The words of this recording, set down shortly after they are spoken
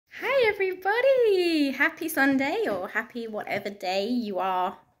everybody! Happy Sunday, or happy whatever day you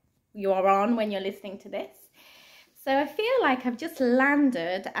are on when you're listening to this. So I feel like I've just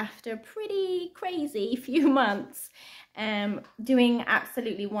landed after a pretty crazy few months doing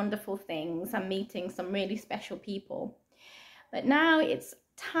absolutely wonderful things and meeting some really special people. But now it's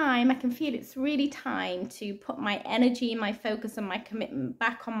time, I can feel it's really time to put my energy, my focus and my commitment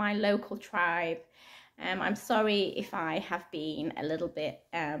back on my local tribe. I'm sorry if I have been a little bit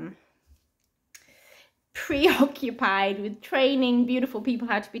preoccupied with training beautiful people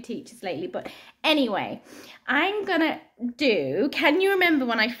how to be teachers lately. But anyway, I'm gonna can you remember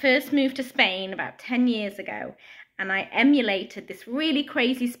when I first moved to Spain about 10 years ago and I emulated this really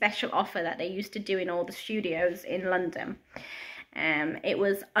crazy special offer that they used to do in all the studios in London? It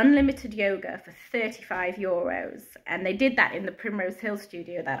was unlimited yoga for €35, and they did that in the Primrose Hill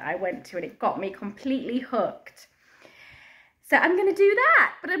studio that I went to, and it got me completely hooked. So I'm going to do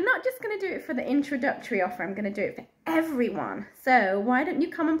that, but I'm not just going to do it for the introductory offer, I'm going to do it for everyone. So why don't you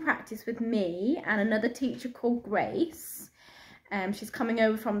come and practice with me and another teacher called Grace. She's coming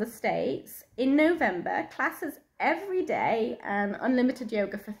over from the States in November, classes every day and unlimited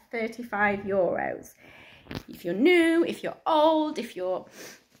yoga for €35. If you're new, if you're old, if you're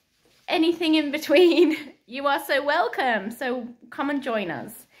anything in between, you are so welcome. So come and join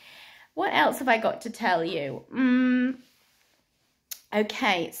us. What else have I got to tell you?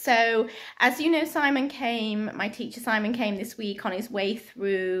 Okay, so as you know, my teacher Simon came this week on his way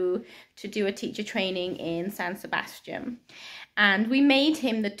through to do a teacher training in San Sebastian. And we made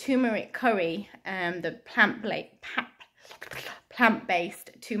him the turmeric curry, the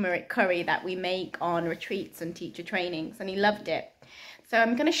plant-based turmeric curry that we make on retreats and teacher trainings, and he loved it. So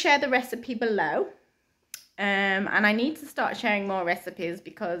I'm going to share the recipe below, and I need to start sharing more recipes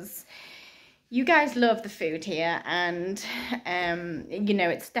because you guys love the food here, and you know,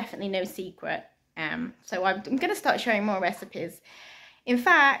 it's definitely no secret. So I'm going to start sharing more recipes. In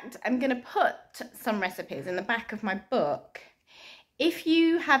fact, I'm going to put some recipes in the back of my book. If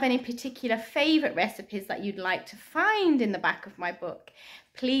you have any particular favorite recipes that you'd like to find in the back of my book,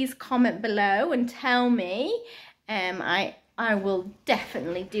 please comment below and tell me. I will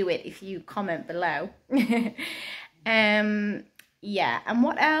definitely do it if you comment below. Yeah, and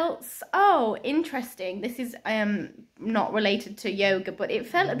what else? Oh, interesting. This is not related to yoga, but it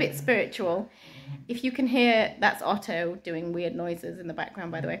felt a bit spiritual. If you can hear, that's Otto doing weird noises in the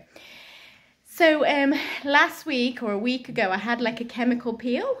background, by the way. So last week or a week ago, I had like a chemical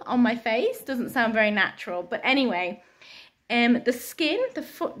peel on my face. Doesn't sound very natural, but anyway, the skin,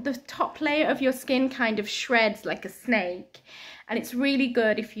 the top layer of your skin kind of shreds like a snake, and it's really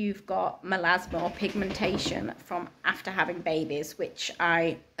good if you've got melasma or pigmentation from after having babies, which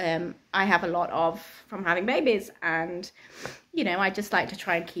I have a lot of from having babies, and you know, I just like to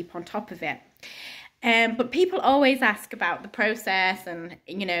try and keep on top of it. But people always ask about the process and,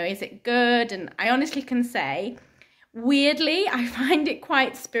 you know, is it good? And I honestly can say, weirdly, I find it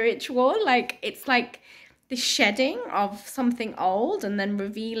quite spiritual. Like, it's like the shedding of something old and then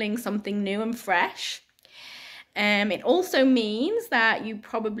revealing something new and fresh. It also means that you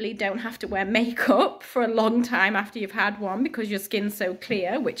probably don't have to wear makeup for a long time after you've had one because your skin's so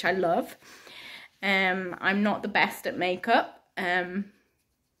clear, which I love. I'm not the best at makeup.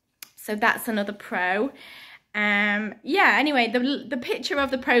 So that's another pro. Yeah, anyway, the picture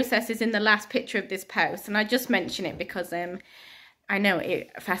of the process is in the last picture of this post, and I just mention it because I know it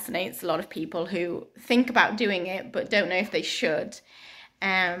fascinates a lot of people who think about doing it but don't know if they should.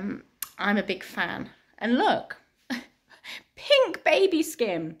 I'm a big fan. And look, pink baby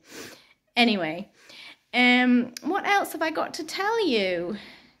skin. Anyway, what else have I got to tell you?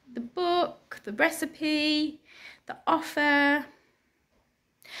 The book, the recipe, the offer.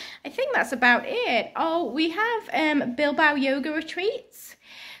 I think that's about it. Oh, we have Bilbao yoga retreats.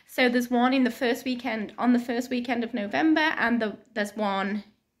 So there's one on the first weekend of November, and there's one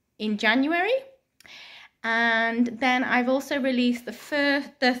in January. And then I've also released the 3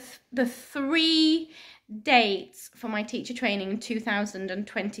 dates for my teacher training in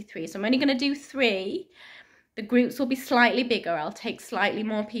 2023. So I'm only going to do 3. The groups will be slightly bigger. I'll take slightly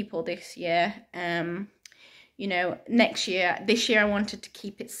more people this year. You know, this year I wanted to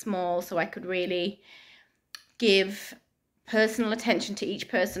keep it small so I could really give personal attention to each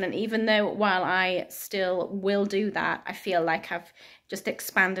person. And even though while I still will do that, I feel like I've just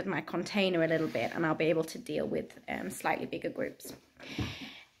expanded my container a little bit and I'll be able to deal with slightly bigger groups.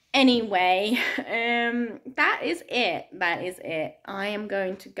 Anyway, that is it. That is it. I am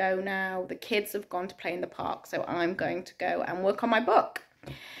going to go now. The kids have gone to play in the park, so I'm going to go and work on my book.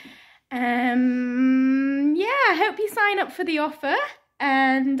 Yeah, I hope you sign up for the offer.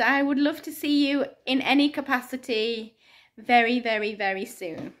 and I would love to see you in any capacity very, very, very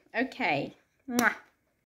soon. Okay. Mwah.